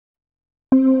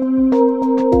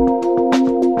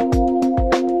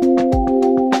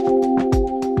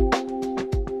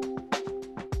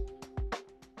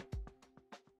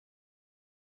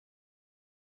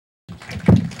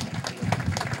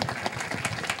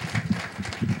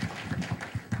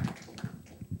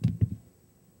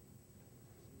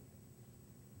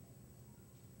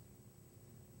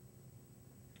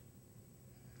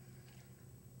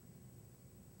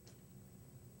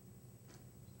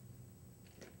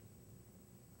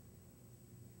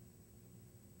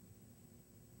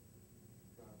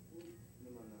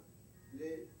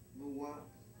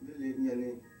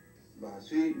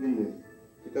Asui inu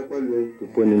kita kwalwe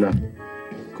kuponina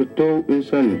kuto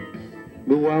insani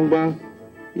buwangba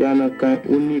yana kan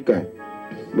unika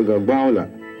bugagbaula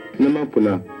nama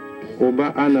puna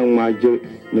oba ana maje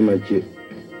namaje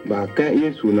ba kan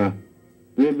Yesu na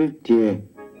nebe tie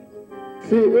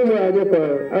si umu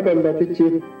ajepa abamba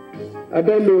tichi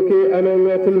adalo ke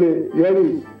anangatule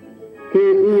yari ke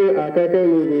iye akaka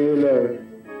ni na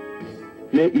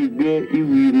le igbe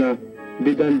iwi na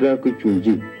bidandra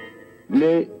kuchunji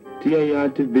le tia ya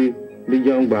tibe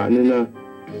bijangba nina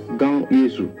gang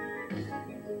Yesu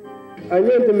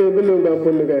anyente me bunu ba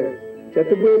ponga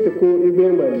chatubo te ko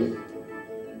igbe mani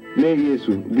le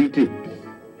Yesu biti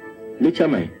le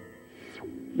chamai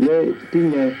le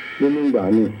tinya bunu ba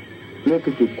ni le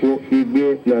kutuko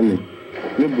igbe nani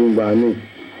le bumba ni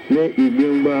le igbe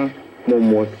ngba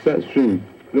momo sasun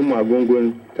le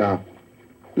magongon ta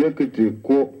le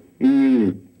kutuko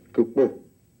yini kupo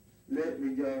le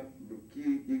bija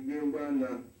buki igbe ngba na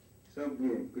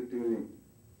sabu kutuni.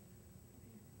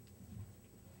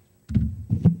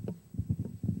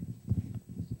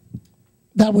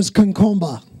 That was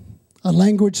Kankomba, a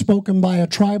language spoken by a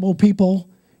tribal people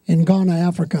in Ghana,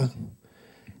 Africa.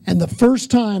 And the first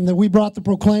time that we brought the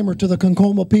Proclaimer to the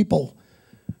Kankomba people,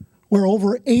 where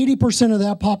over 80% of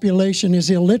that population is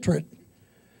illiterate,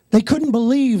 they couldn't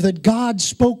believe that God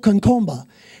spoke Kankomba.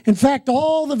 In fact,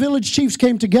 all the village chiefs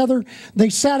came together. They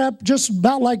sat up just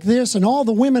about like this, and all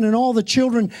the women and all the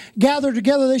children gathered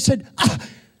together. They said,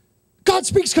 God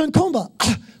speaks Kankomba.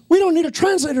 We don't need a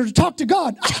translator to talk to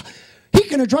God. He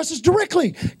can address us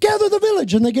directly. Gather the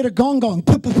village. And they get a gong.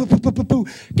 Poo, poo, poo, poo, poo, poo, poo.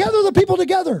 Gather the people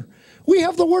together. We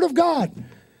have the word of God.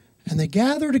 And they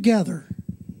gather together.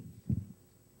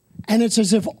 And it's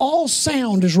as if all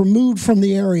sound is removed from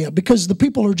the area because the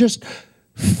people are just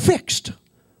fixed.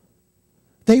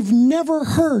 They've never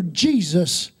heard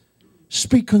Jesus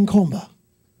speak Kankomba.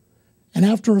 And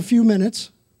after a few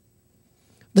minutes,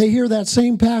 they hear that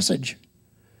same passage.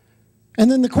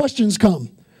 And then the questions come.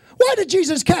 Why did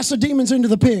Jesus cast the demons into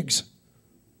the pigs?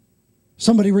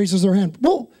 Somebody raises their hand.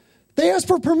 Well, they asked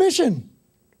for permission.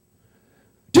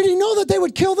 Did he know that they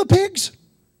would kill the pigs?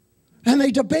 And they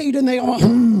debate and they all,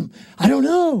 I don't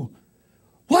know.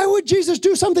 Why would Jesus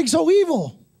do something so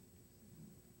evil?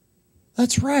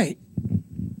 That's right.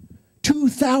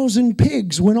 2,000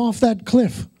 pigs went off that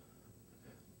cliff.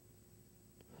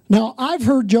 Now, I've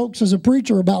heard jokes as a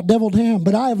preacher about deviled ham,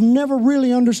 but I have never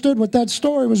really understood what that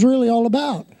story was really all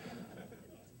about.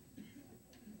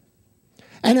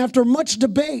 And after much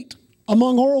debate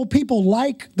among oral people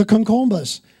like the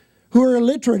Kankombas, who are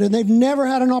illiterate and they've never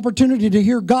had an opportunity to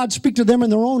hear God speak to them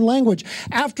in their own language,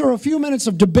 after a few minutes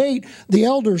of debate, the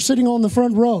elders sitting on the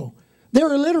front row,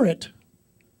 they're illiterate.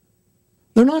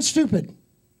 They're not stupid.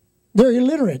 They're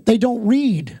illiterate. They don't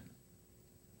read.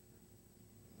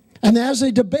 And as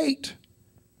they debate,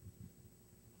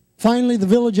 finally the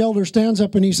village elder stands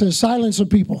up and he says, silence the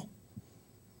people.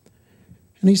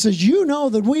 And he says, you know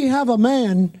that we have a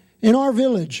man in our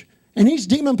village and he's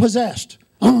demon possessed.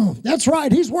 Oh, that's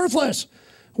right, he's worthless.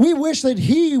 We wish that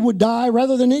he would die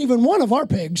rather than even one of our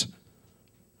pigs.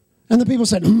 And the people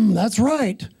said, that's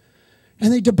right.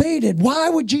 And they debated, why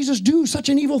would Jesus do such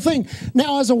an evil thing?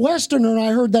 Now, as a Westerner,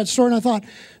 I heard that story and I thought,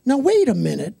 now wait a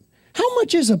minute. How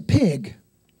much is a pig?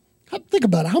 Think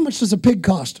about it. How much does a pig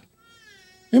cost?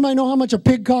 Anybody know how much a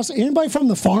pig costs? Anybody from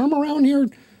the farm around here?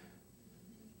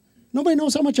 Nobody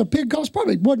knows how much a pig costs?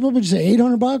 Probably, what would you say,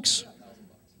 800 bucks?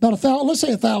 About 1,000, let's say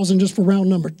 1,000 just for round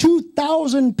number.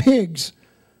 2,000 pigs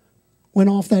went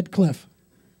off that cliff.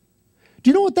 Do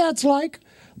you know what that's like?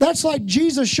 That's like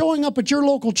Jesus showing up at your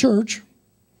local church.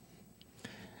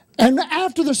 And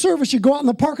after the service, you go out in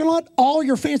the parking lot, all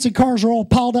your fancy cars are all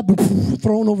piled up and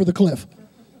thrown over the cliff.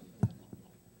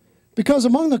 Because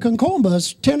among the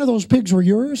Kankombas, 10 of those pigs were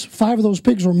yours, 5 of those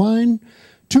pigs were mine,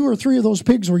 2 or 3 of those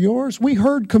pigs were yours. We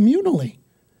heard communally.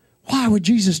 Why would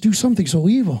Jesus do something so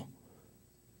evil?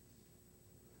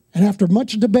 And after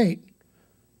much debate,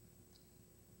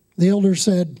 the elders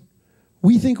said,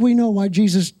 we think we know why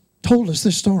Jesus told us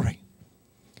this story.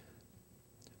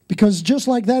 Because just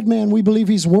like that man, we believe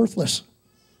he's worthless.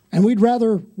 And we'd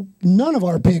rather none of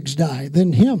our pigs die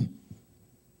than him.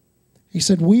 He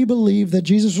said, we believe that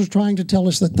Jesus was trying to tell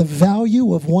us that the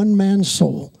value of one man's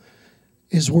soul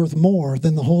is worth more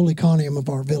than the whole economy of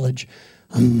our village.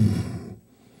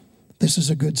 This is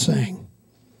a good saying.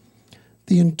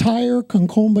 The entire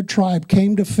Kankomba tribe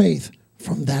came to faith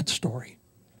from that story.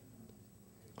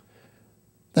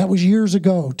 That was years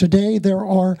ago. Today there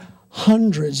are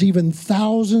hundreds, even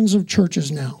thousands of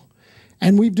churches now.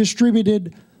 And we've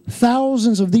distributed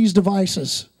thousands of these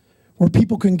devices where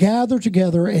people can gather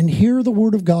together and hear the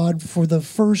Word of God for the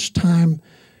first time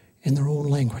in their own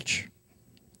language.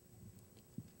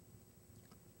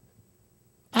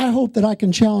 I hope that I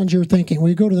can challenge your thinking. Will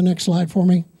you go to the next slide for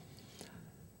me?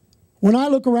 When I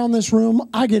look around this room,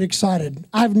 I get excited.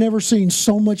 I've never seen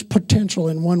so much potential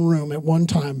in one room at one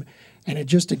time, and it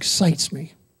just excites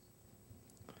me.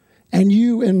 And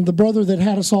you and the brother that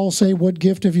had us all say, "What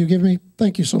gift have you given me?"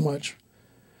 Thank you so much.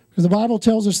 Because the Bible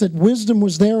tells us that wisdom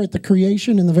was there at the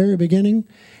creation in the very beginning,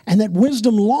 and that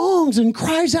wisdom longs and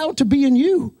cries out to be in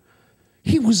you.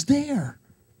 He was there.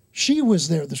 She was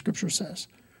there, the scripture says.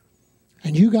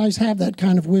 And you guys have that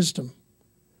kind of wisdom.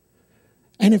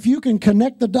 And if you can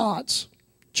connect the dots,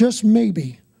 just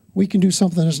maybe we can do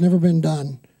something that's never been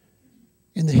done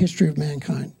in the history of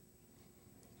mankind.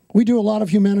 We do a lot of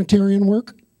humanitarian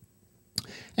work.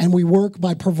 And we work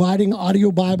by providing audio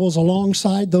Bibles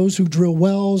alongside those who drill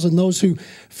wells and those who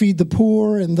feed the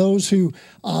poor and those who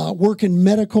work in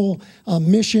medical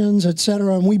missions,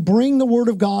 etc. And we bring the Word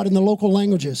of God in the local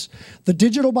languages. The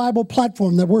digital Bible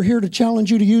platform that we're here to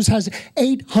challenge you to use has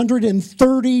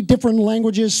 830 different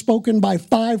languages spoken by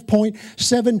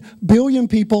 5.7 billion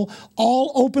people,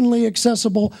 all openly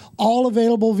accessible, all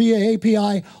available via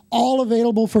API, all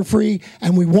available for free,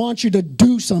 and we want you to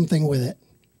do something with it.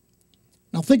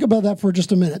 Now think about that for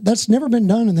just a minute. That's never been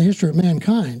done in the history of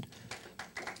mankind.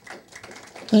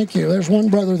 Thank you. There's one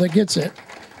brother that gets it.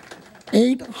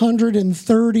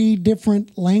 830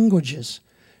 different languages.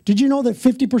 Did you know that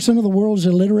 50% of the world is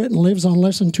illiterate and lives on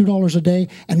less than $2 a day,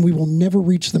 and we will never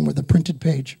reach them with a printed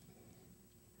page?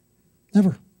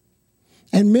 Never.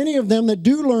 And many of them that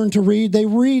do learn to read, they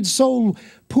read so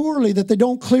poorly that they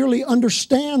don't clearly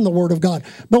understand the Word of God.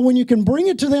 But when you can bring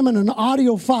it to them in an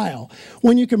audio file,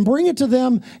 when you can bring it to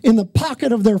them in the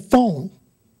pocket of their phone,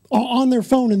 or on their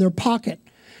phone in their pocket,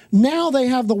 now they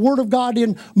have the Word of God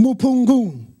in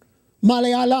Mupungun,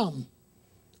 Malayalam,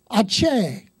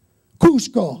 Aceh,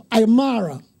 Cusco,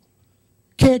 Aymara,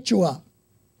 Quechua.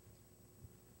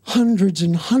 Hundreds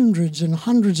and hundreds and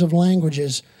hundreds of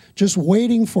languages just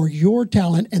waiting for your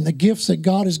talent and the gifts that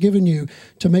God has given you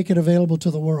to make it available to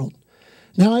the world.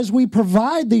 Now, as we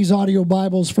provide these audio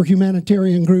Bibles for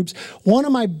humanitarian groups, one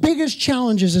of my biggest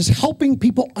challenges is helping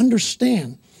people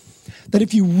understand that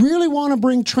if you really want to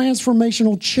bring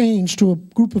transformational change to a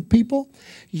group of people,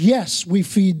 yes, we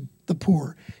feed the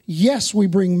poor. Yes, we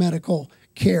bring medical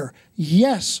care.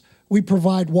 Yes, we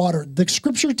provide water. The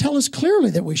scripture tells us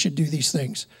clearly that we should do these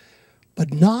things,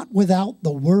 but not without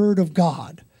the Word of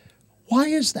God. Why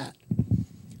is that?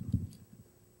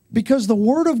 Because the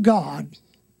Word of God,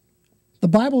 the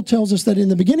Bible tells us that in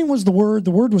the beginning was the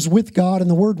Word was with God, and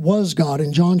the Word was God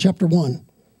in John chapter 1.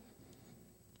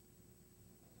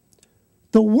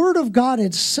 The Word of God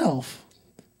itself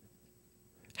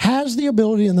has the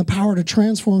ability and the power to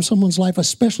transform someone's life,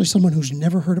 especially someone who's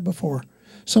never heard it before.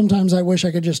 Sometimes I wish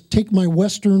I could just take my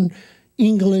Western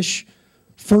English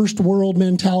first world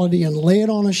mentality and lay it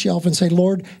on a shelf and say,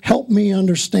 Lord, help me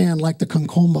understand like the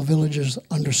Concomba villagers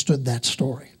understood that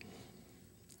story.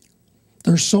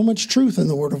 There's so much truth in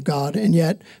the Word of God, and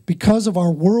yet because of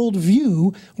our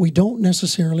worldview, we don't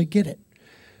necessarily get it.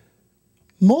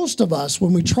 Most of us,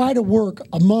 when we try to work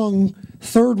among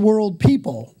third world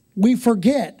people, we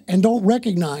forget and don't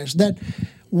recognize that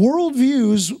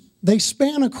worldviews, they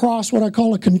span across what I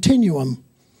call a continuum.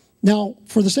 Now,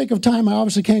 for the sake of time, I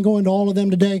obviously can't go into all of them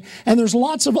today. And there's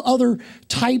lots of other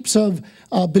types of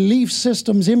belief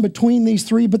systems in between these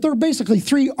three, but there are basically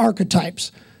three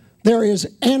archetypes. There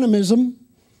is animism,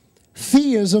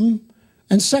 theism,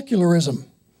 and secularism.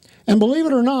 And believe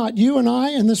it or not, you and I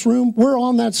in this room, we're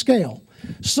on that scale.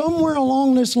 Somewhere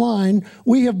along this line,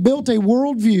 we have built a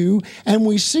worldview, and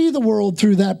we see the world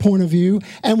through that point of view,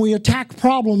 and we attack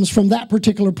problems from that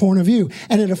particular point of view.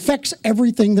 And it affects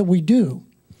everything that we do.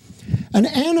 An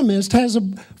animist has,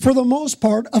 for the most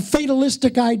part, a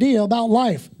fatalistic idea about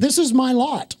life. This is my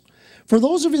lot. For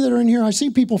those of you that are in here, I see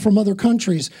people from other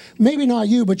countries. Maybe not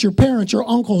you, but your parents, your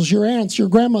uncles, your aunts, your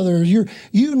grandmothers.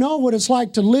 You know what it's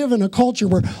like to live in a culture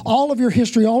where all of your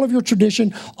history, all of your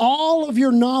tradition, all of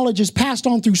your knowledge is passed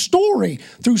on through story,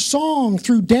 through song,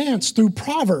 through dance, through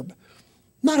proverb,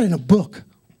 not in a book.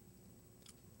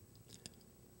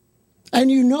 And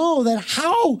you know that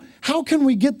how can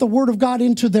we get the Word of God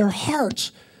into their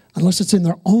hearts unless it's in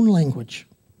their own language?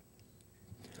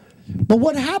 But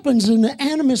what happens in the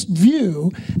animist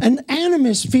view, an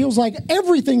animist feels like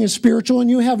everything is spiritual and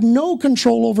you have no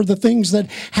control over the things that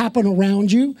happen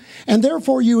around you, and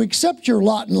therefore you accept your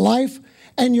lot in life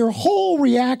And your whole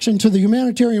reaction to the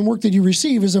humanitarian work that you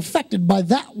receive is affected by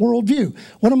that worldview.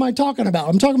 What am I talking about?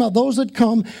 I'm talking about those that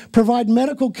come, provide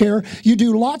medical care. You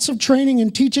do lots of training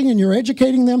and teaching, and you're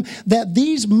educating them that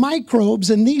these microbes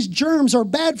and these germs are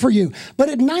bad for you. But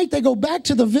at night, they go back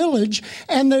to the village,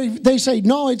 and they say,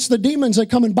 no, it's the demons that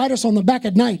come and bite us on the back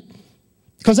at night.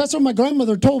 Because that's what my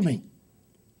grandmother told me.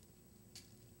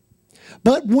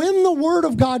 But when the Word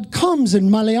of God comes in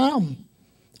Malayalam,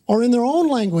 or in their own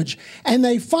language, and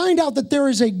they find out that there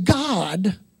is a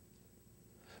God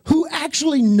who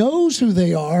actually knows who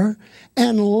they are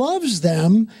and loves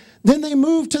them, then they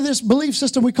move to this belief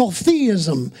system we call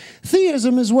theism.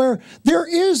 Theism is where there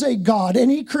is a God, and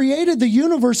He created the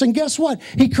universe, and guess what?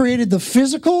 He created the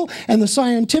physical and the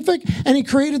scientific, and He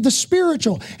created the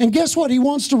spiritual. And guess what? He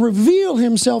wants to reveal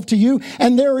Himself to you,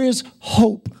 and there is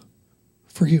hope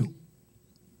for you.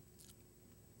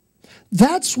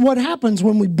 That's what happens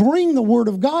when we bring the Word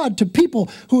of God to people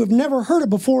who have never heard it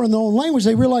before in their own language.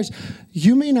 They realize,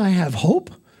 you mean I have hope?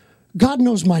 God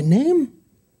knows my name?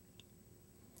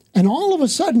 And all of a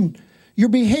sudden, your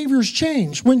behaviors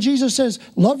change. When Jesus says,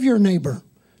 love your neighbor.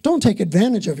 Don't take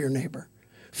advantage of your neighbor.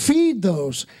 Feed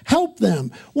those. Help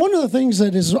them. One of the things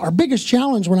that is our biggest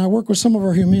challenge when I work with some of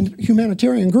our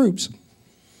humanitarian groups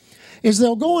is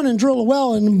they'll go in and drill a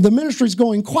well, and the ministry's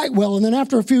going quite well, and then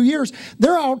after a few years,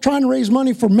 they're out trying to raise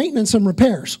money for maintenance and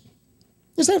repairs.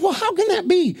 You say, well, how can that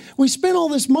be? We spent all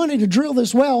this money to drill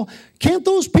this well. Can't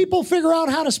those people figure out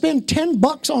how to spend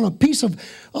 $10 on a piece of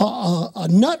a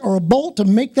nut or a bolt to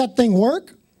make that thing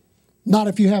work? Not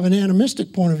if you have an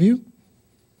animistic point of view.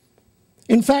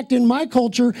 In fact, in my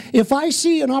culture, if I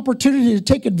see an opportunity to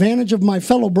take advantage of my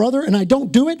fellow brother and I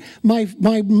don't do it, my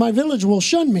village will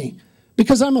shun me.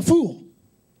 Because I'm a fool.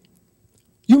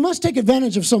 You must take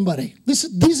advantage of somebody.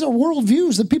 These are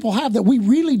worldviews that people have that we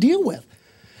really deal with.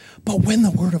 But when the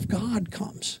Word of God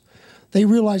comes, they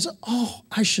realize, oh,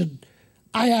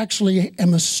 I actually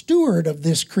am a steward of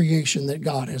this creation that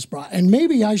God has brought. And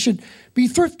maybe I should be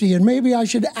thrifty, and maybe I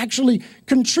should actually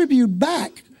contribute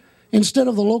back instead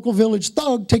of the local village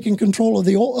thug taking control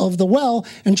of the well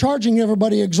and charging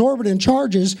everybody exorbitant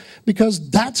charges, because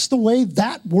that's the way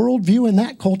that worldview and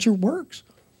that culture works.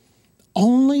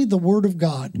 Only the Word of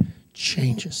God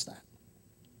changes that.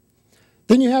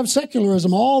 Then you have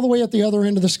secularism all the way at the other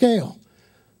end of the scale.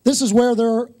 This is where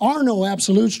there are no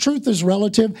absolutes. Truth is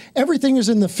relative. Everything is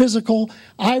in the physical.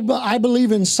 I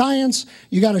believe in science.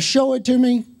 You got to show it to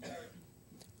me.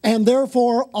 And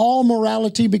therefore, all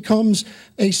morality becomes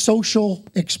a social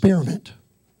experiment.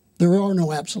 There are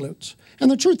no absolutes.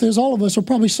 And the truth is, all of us are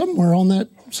probably somewhere on that,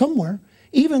 somewhere.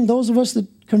 Even those of us that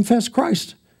confess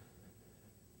Christ.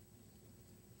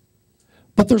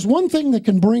 But there's one thing that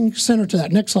can bring center to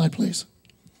that. Next slide, please.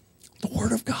 The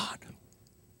Word of God.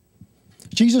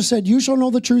 Jesus said, you shall know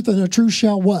the truth, and the truth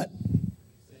shall what?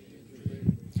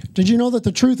 Did you know that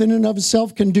the truth in and of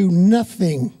itself can do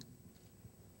nothing?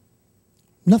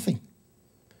 Nothing.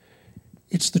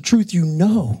 It's the truth you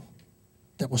know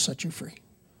that will set you free.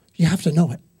 You have to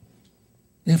know it.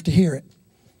 You have to hear it.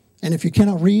 And if you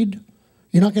cannot read,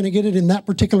 you're not going to get it in that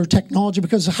particular technology,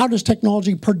 because how does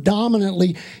technology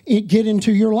predominantly get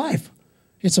into your life?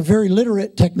 It's a very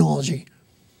literate technology.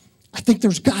 I think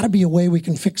there's got to be a way we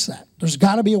can fix that. There's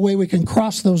got to be a way we can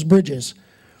cross those bridges.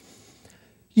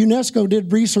 UNESCO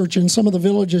did research in some of the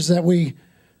villages that we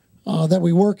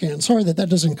work in. Sorry that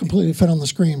doesn't completely fit on the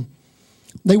screen.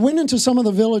 They went into some of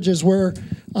the villages where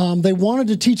they wanted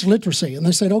to teach literacy. And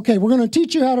they said, okay, we're going to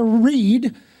teach you how to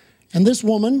read. And this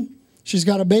woman, she's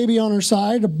got a baby on her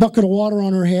side, a bucket of water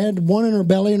on her head, one in her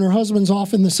belly, and her husband's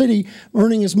off in the city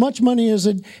earning as much money as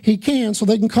he can so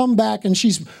they can come back. And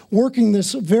she's working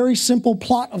this very simple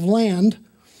plot of land.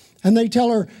 And they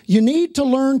tell her, you need to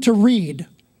learn to read.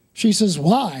 She says,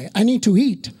 why? I need to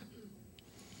eat.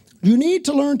 You need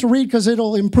to learn to read because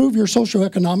it'll improve your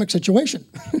socioeconomic situation.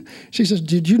 She says,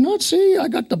 did you not see? I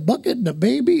got the bucket and the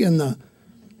baby and the...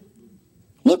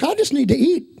 Look, I just need to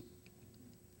eat.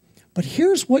 But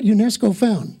here's what UNESCO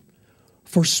found.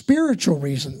 For spiritual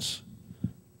reasons,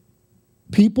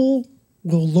 people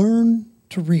will learn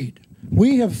to read.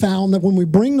 We have found that when we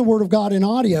bring the Word of God in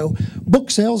audio, book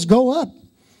sales go up.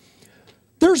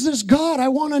 There's this God, I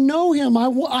want to know Him.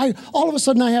 All of a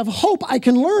sudden I have hope. I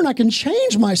can learn. I can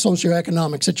change my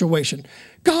socioeconomic situation.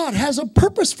 God has a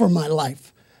purpose for my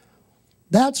life.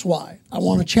 That's why I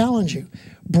want to challenge you.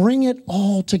 Bring it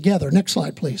all together. Next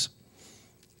slide, please.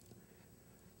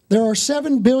 There are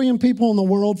 7 billion people in the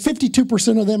world.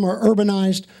 52% of them are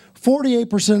urbanized.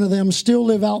 48% of them still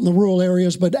live out in the rural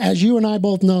areas. But as you and I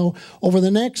both know, over the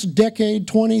next decade,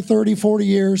 20, 30, 40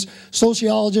 years,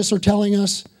 sociologists are telling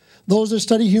us those that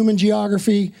study human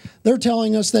geography, they're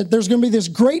telling us that there's going to be this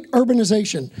great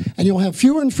urbanization, and you'll have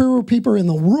fewer and fewer people in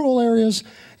the rural areas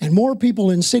and more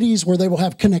people in cities where they will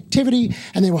have connectivity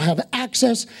and they will have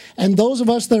access. And those of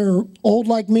us that are old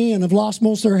like me and have lost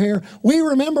most of their hair, we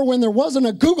remember when there wasn't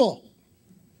a Google.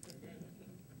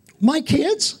 My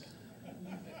kids?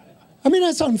 I mean,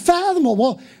 that's unfathomable.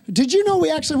 Well, did you know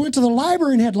we actually went to the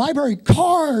library and had library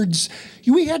cards?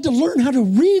 We had to learn how to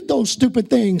read those stupid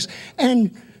things.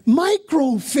 And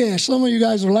microfiche. Some of you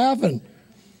guys are laughing.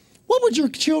 What would your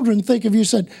children think if you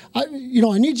said, I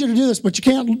need you to do this, but you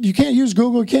can't use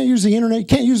Google, you can't use the internet, you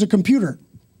can't use a computer?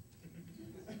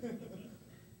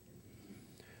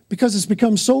 Because it's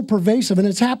become so pervasive, and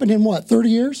it's happened in what, 30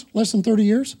 years? Less than 30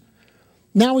 years?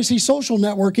 Now we see social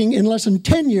networking in less than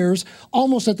 10 years,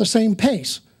 almost at the same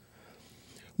pace.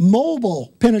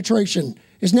 Mobile penetration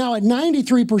is now at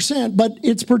 93%, but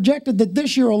it's projected that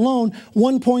this year alone,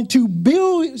 1.2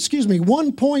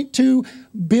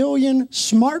 billion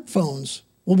smartphones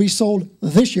will be sold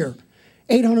this year.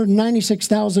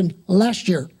 896,000 last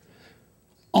year.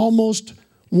 Almost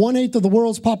 1/8 of the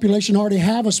world's population already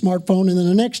have a smartphone, and in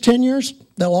the next 10 years,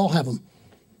 they'll all have them.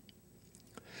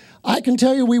 I can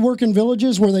tell you we work in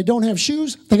villages where they don't have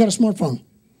shoes, they got a smartphone.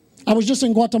 I was just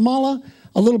in Guatemala.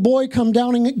 A little boy come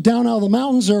down out of the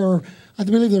mountains. I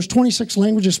believe there's 26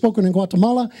 languages spoken in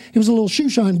Guatemala. He was a little shoe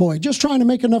shine boy, just trying to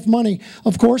make enough money.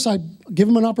 Of course, I give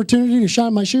him an opportunity to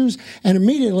shine my shoes, and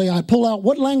immediately I pull out,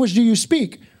 what language do you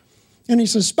speak? And he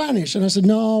says, Spanish. And I said,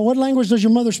 no, what language does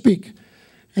your mother speak?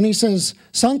 And he says,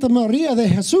 Santa Maria de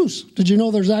Jesus. Did you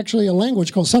know there's actually a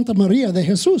language called Santa Maria de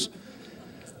Jesus?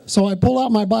 So I pull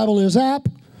out my Bible is app,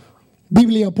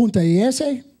 Biblia.es,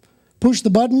 push the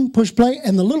button, push play,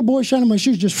 and the little boy shining my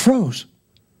shoes just froze.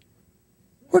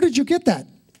 Where did you get that?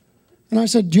 And I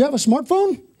said, do you have a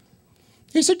smartphone?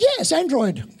 He said, yes,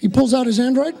 Android. He pulls out his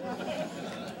Android.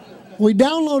 We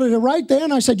downloaded it right there,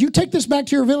 and I said, you take this back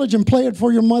to your village and play it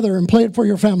for your mother and play it for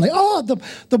your family. Oh,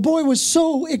 the boy was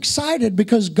so excited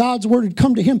because God's word had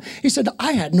come to him. He said,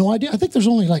 I had no idea. I think there's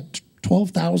only like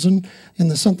 12,000 in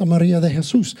the Santa Maria de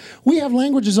Jesus. We have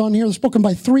languages on here spoken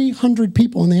by 300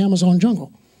 people in the Amazon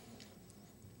jungle.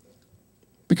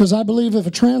 Because I believe if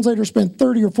a translator spent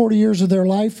 30 or 40 years of their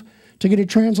life to get it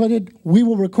translated, we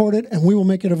will record it and we will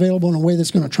make it available in a way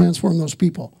that's going to transform those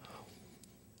people.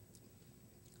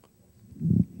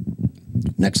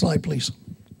 Next slide, please.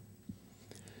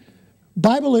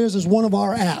 Bible is one of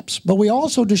our apps, but we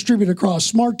also distribute across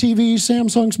smart TVs,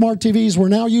 Samsung smart TVs. We're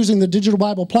now using the Digital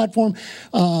Bible platform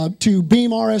to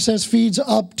beam RSS feeds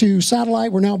up to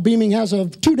satellite. We're now beaming, as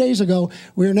of 2 days ago,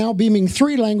 we're now beaming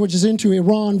 3 languages into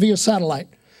Iran via satellite.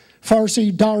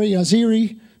 Farsi, Dari,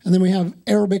 Azeri, and then we have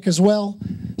Arabic as well.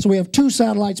 So we have 2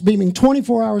 satellites beaming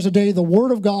 24 hours a day, the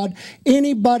Word of God.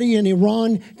 Anybody in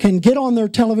Iran can get on their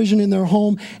television in their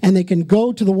home, and they can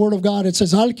go to the Word of God. It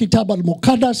says, Al-Kitab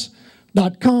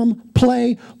al-Muqaddas.com,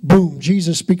 play, boom,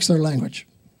 Jesus speaks their language.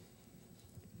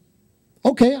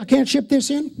 Okay, I can't ship this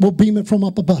in. We'll beam it from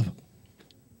up above.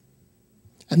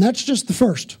 And that's just the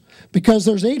first. Because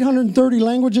there's 830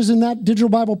 languages in that Digital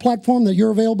Bible platform that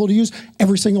you're available to use.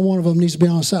 Every single one of them needs to be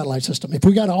on a satellite system. If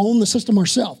we got to own the system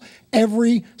ourselves,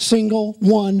 every single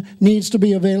one needs to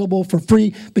be available for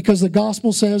free, because the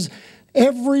gospel says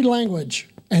every language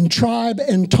and tribe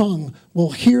and tongue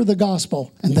will hear the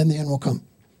gospel, and then the end will come.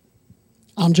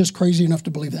 I'm just crazy enough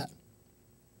to believe that.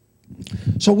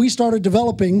 So we started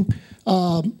developing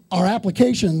our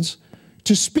applications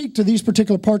to speak to these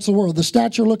particular parts of the world. The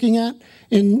stats you're looking at,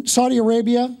 in Saudi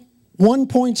Arabia,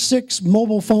 1.6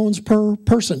 mobile phones per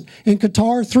person. In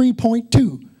Qatar,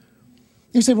 3.2.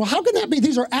 You say, well, how can that be?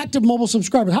 These are active mobile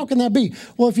subscribers. How can that be?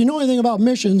 Well, if you know anything about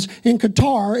missions, in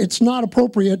Qatar, it's not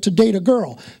appropriate to date a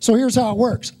girl. So here's how it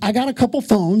works. I got a couple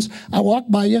phones. I walk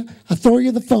by you. I throw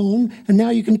you the phone, and now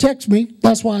you can text me.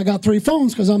 That's why I got 3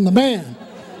 phones, because I'm the man.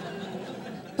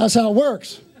 That's how it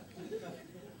works.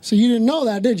 So you didn't know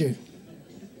that, did you?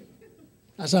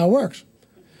 That's how it works.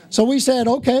 So we said,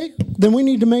 okay, then we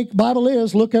need to make Bible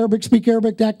is, look Arabic, speak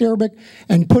Arabic, act Arabic,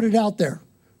 and put it out there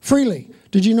freely.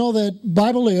 Did you know that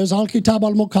Bible is, Al-Kitab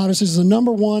al-Muqaddas, is the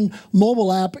 #1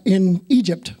 mobile app in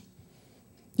Egypt?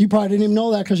 You probably didn't even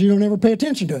know that because you don't ever pay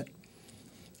attention to it.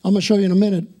 I'm going to show you in a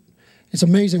minute. It's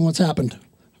amazing what's happened.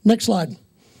 Next slide.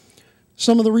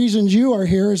 Some of the reasons you are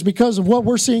here is because of what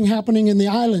we're seeing happening in the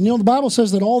island. You know, the Bible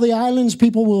says that all the islands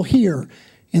people will hear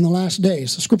in the last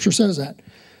days. The scripture says that.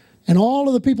 And all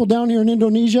of the people down here in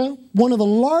Indonesia, one of the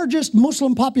largest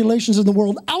Muslim populations in the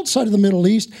world outside of the Middle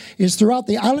East, is throughout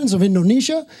the islands of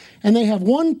Indonesia, and they have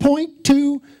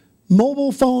 1.2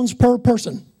 mobile phones per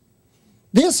person.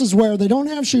 This is where they don't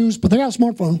have shoes, but they got a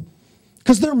smartphone,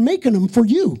 because they're making them for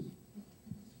you.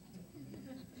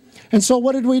 And so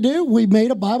what did we do? We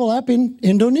made a Bible app in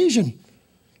Indonesian,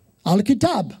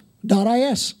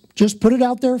 alkitab.is. Just put it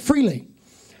out there freely.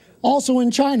 Also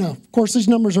in China, of course, these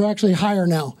numbers are actually higher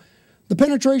now. The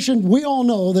penetration, we all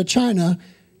know that China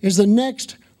is the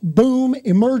next boom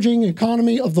emerging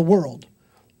economy of the world.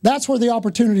 That's where the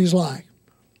opportunities lie.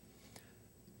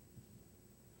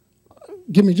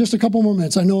 Give me just a couple more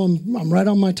minutes. I know I'm right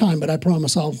on my time, but I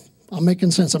promise I'm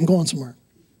making sense. I'm going somewhere.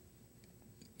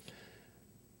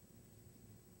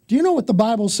 Do you know what the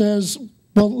Bible says?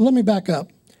 Well, let me back up.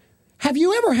 Have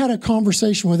you ever had a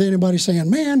conversation with anybody saying,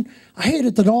 man, I hate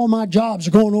it that all my jobs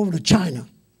are going over to China?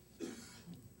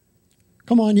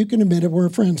 Come on, you can admit it. We're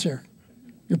friends here.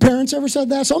 Your parents ever said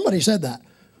that? Somebody said that.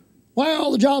 Why are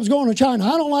all the jobs going to China?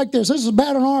 I don't like this. This is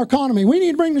bad on our economy. We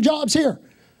need to bring the jobs here.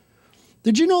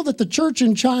 Did you know that the church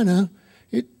in China,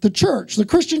 the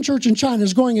Christian church in China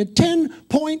is growing at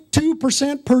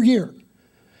 10.2% per year?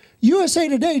 USA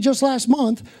Today just last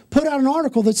month put out an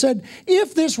article that said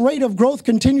if this rate of growth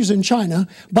continues in China,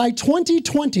 by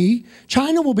 2020,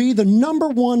 China will be the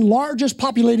 #1 largest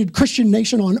populated Christian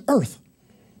nation on earth.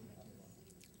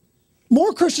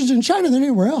 More Christians in China than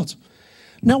anywhere else.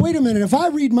 Now, wait a minute. If I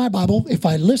read my Bible, if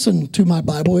I listen to my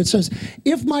Bible, it says,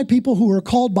 if my people who are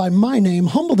called by my name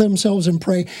humble themselves and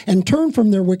pray and turn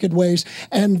from their wicked ways,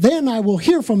 and then I will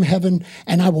hear from heaven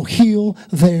and I will heal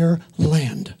their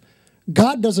land.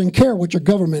 God doesn't care what your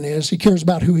government is. He cares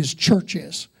about who his church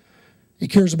is. He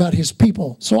cares about his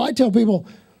people. So I tell people,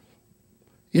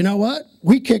 you know what?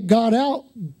 We kick God out.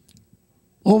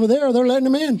 Over there, they're letting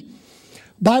him in.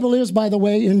 Bible is, by the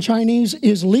way, in Chinese,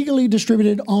 is legally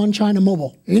distributed on China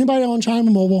Mobile. Anybody on China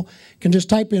Mobile can just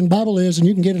type in Bible is and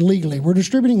you can get it legally. We're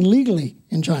distributing legally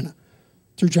in China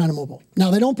through China Mobile. Now,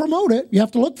 they don't promote it. You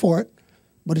have to look for it,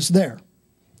 but it's there.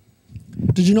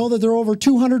 Did you know that there are over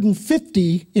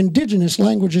 250 indigenous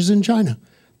languages in China?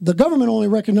 The government only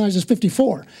recognizes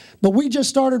 54. But we just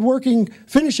started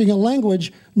finishing a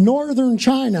language, Northern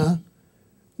China,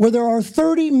 where there are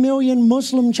 30 million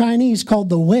Muslim Chinese called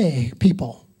the Wei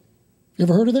people. You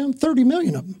ever heard of them? 30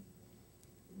 million of them.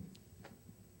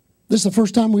 This is the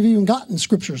first time we've even gotten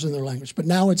scriptures in their language, but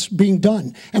now it's being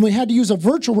done. And we had to use a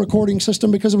virtual recording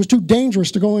system because it was too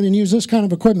dangerous to go in and use this kind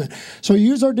of equipment. So we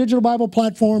use our digital Bible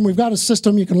platform. We've got a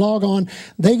system you can log on.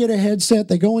 They get a headset.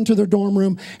 They go into their dorm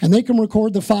room, and they can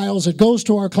record the files. It goes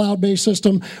to our cloud-based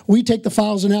system. We take the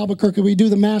files in Albuquerque. We do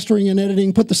the mastering and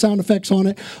editing, put the sound effects on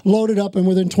it, load it up, and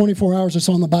within 24 hours, it's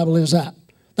on the Bible Is app.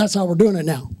 That's how we're doing it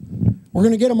now. We're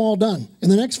going to get them all done. In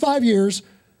the next 5 years,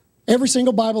 every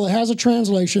single Bible that has a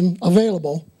translation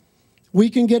available, we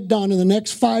can get done in the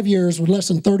next 5 years with less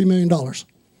than $30 million.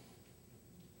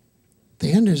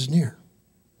 The end is near.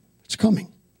 It's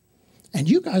coming. And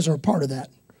you guys are a part of that.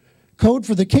 Code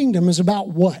for the Kingdom is about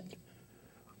what?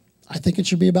 I think it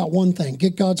should be about one thing.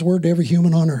 Get God's word to every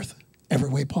human on earth, every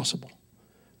way possible.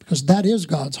 Because that is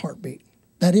God's heartbeat.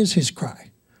 That is his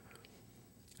cry.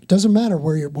 It doesn't matter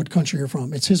what country you're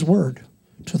from. It's his word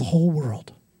to the whole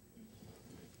world.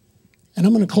 And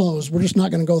I'm going to close. We're just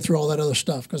not going to go through all that other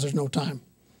stuff because there's no time.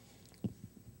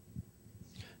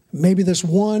 Maybe this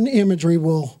one imagery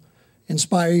will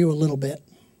inspire you a little bit.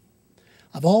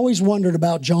 I've always wondered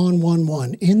about John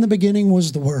 1:1. In the beginning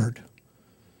was the Word.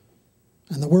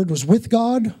 And the Word was with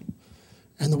God,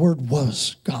 and the Word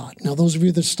was God. Now, those of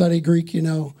you that study Greek, you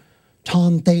know,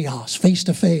 ton theos,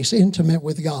 face-to-face, intimate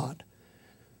with God.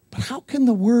 But how can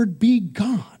the Word be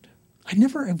God? I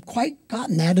never have quite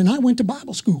gotten that, and I went to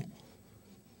Bible school.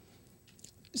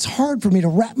 It's hard for me to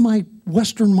wrap my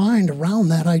Western mind around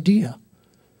that idea.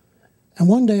 And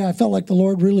one day I felt like the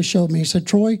Lord really showed me. He said,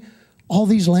 Troy, all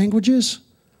these languages,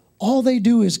 all they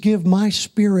do is give my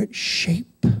spirit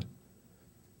shape. It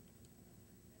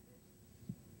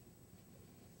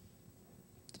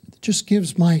just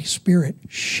gives my spirit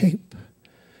shape.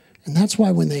 And that's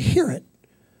why when they hear it,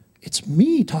 it's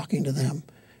me talking to them.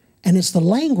 And it's the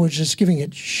language that's giving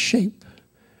it shape.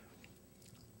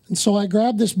 And so I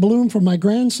grabbed this balloon from my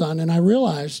grandson and I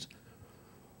realized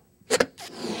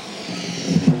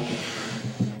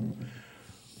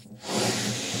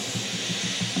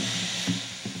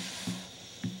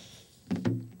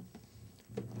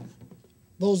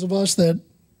those of us that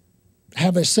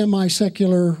have a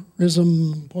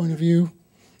semi-secularism point of view,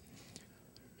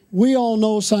 we all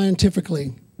know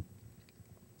scientifically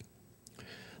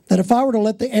that if I were to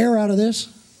let the air out of this,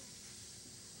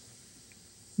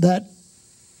 that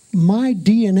my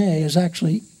DNA is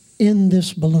actually in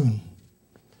this balloon.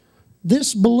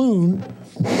 This balloon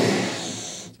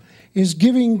is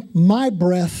giving my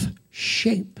breath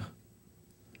shape.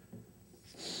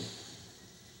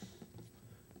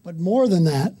 But more than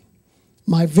that,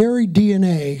 my very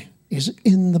DNA is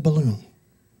in the balloon.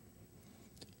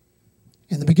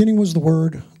 In the beginning was the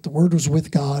Word was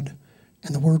with God,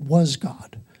 and the Word was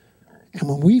God. And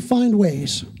when we find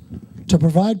ways to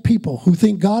provide people who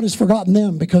think God has forgotten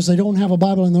them because they don't have a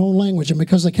Bible in their own language and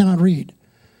because they cannot read,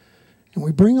 and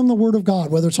we bring them the Word of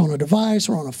God, whether it's on a device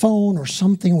or on a phone or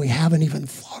something we haven't even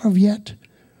thought of yet,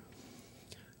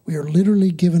 we are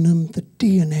literally giving them the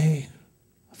DNA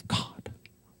of God.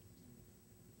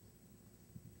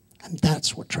 And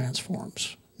that's what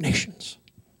transforms nations.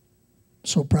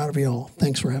 So proud of you all.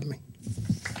 Thanks for having me.